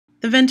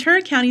The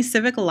Ventura County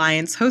Civic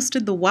Alliance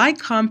hosted the Y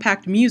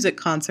Compact Music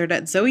Concert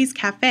at Zoe's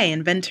Cafe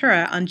in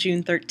Ventura on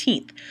June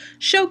 13th,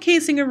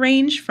 showcasing a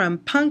range from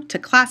punk to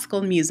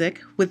classical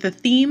music with the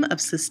theme of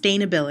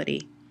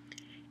sustainability.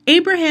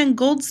 Abraham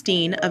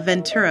Goldstein of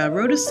Ventura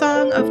wrote a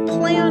song of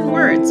play on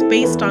words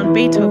based on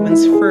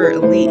Beethoven's Für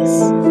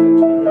Elise.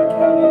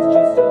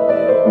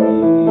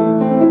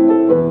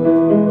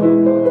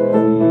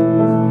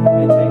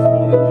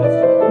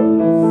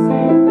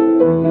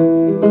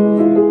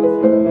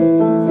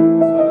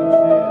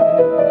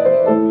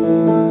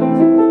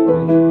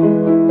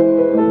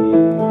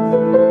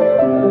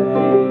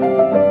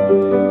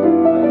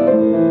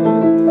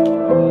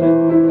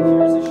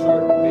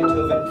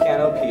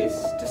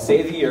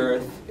 Say the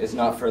earth is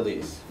not for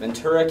lease.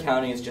 Ventura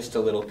County is just a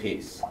little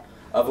piece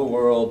of a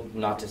world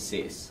not to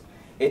cease.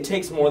 It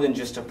takes more than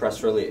just a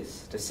press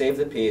release. To save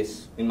the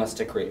peace, we must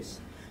decrease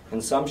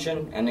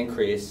consumption and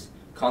increase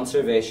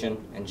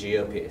conservation and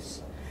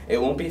geo-peace. It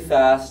won't be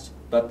fast,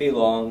 but be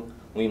long.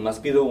 We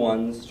must be the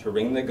ones to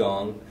ring the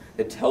gong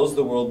that tells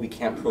the world we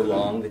can't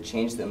prolong the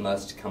change that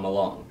must come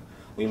along.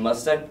 We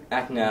must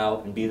act now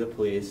and be the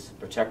police,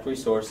 protect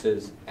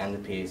resources and the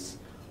peace.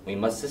 We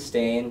must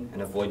sustain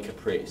and avoid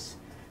caprice.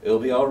 It will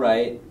be all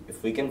right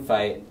if we can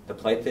fight the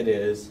plight that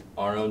is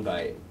our own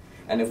bite.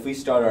 And if we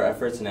start our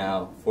efforts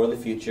now for the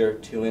future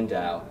to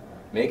endow,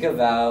 make a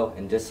vow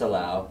and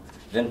disallow,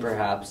 then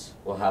perhaps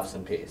we'll have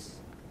some peace.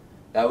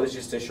 That was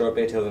just a short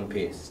Beethoven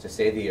piece, To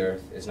Say the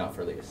Earth is Not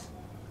for Lease.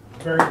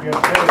 Very good.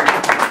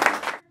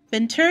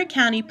 Ventura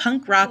County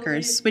punk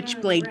rockers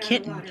Switchblade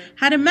Kitten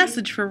had a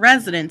message for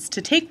residents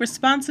to take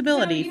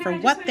responsibility for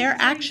what their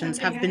actions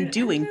have been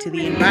doing to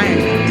the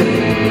environment.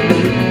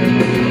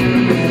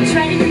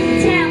 Trying to drink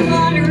the tap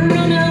water,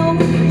 oh no.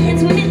 Can't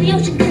swim in the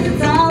ocean cause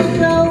it's all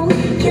aglow.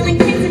 Killing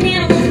plants and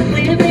animals that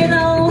play to their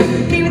low.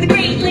 They were the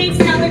Great Lakes,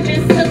 now they're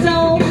just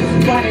so.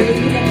 Water is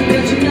connected,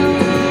 don't you know?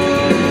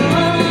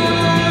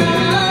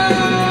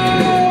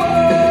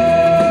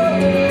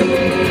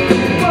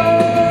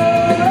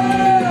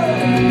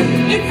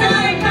 It's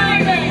our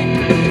environment.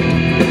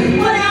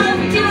 What are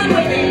we doing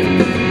with it?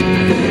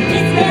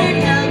 It's been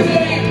held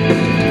in.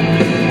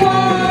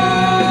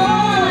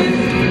 Warm.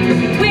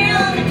 We're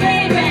on the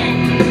playground.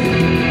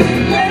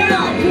 Learn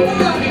all who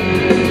love it.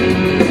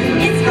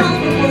 It's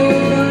called the war.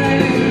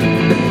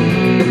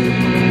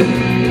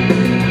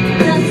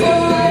 The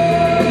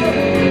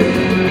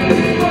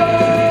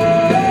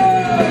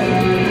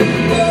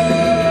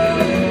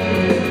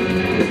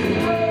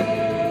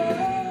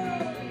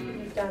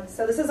We've done.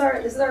 So this is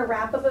our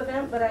wrap-up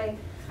event, but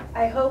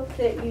I hope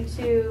that you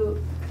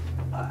two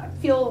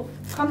feel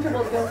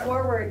comfortable to go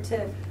forward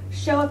to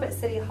show up at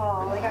City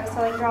Hall. Like I was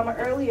telling Drama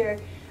earlier,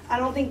 I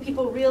don't think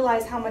people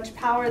realize how much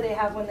power they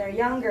have when they're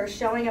younger,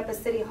 showing up at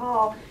City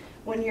Hall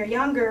when you're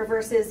younger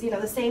versus,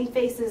 the same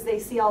faces they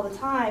see all the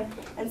time.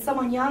 And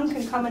someone young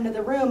can come into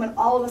the room and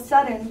all of a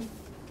sudden,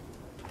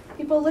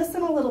 people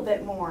listen a little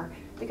bit more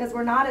because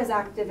we're not as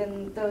active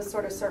in those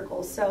sort of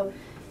circles. So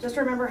just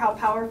remember how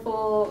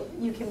powerful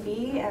you can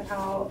be and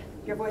how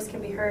your voice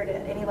can be heard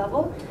at any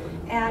level.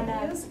 And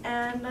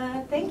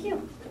thank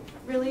you.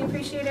 Really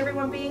appreciate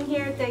everyone being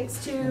here.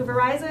 Thanks to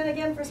Verizon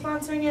again for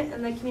sponsoring it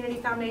and the Community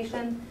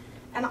Foundation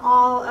and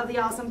all of the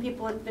awesome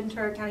people at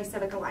Ventura County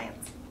Civic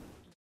Alliance.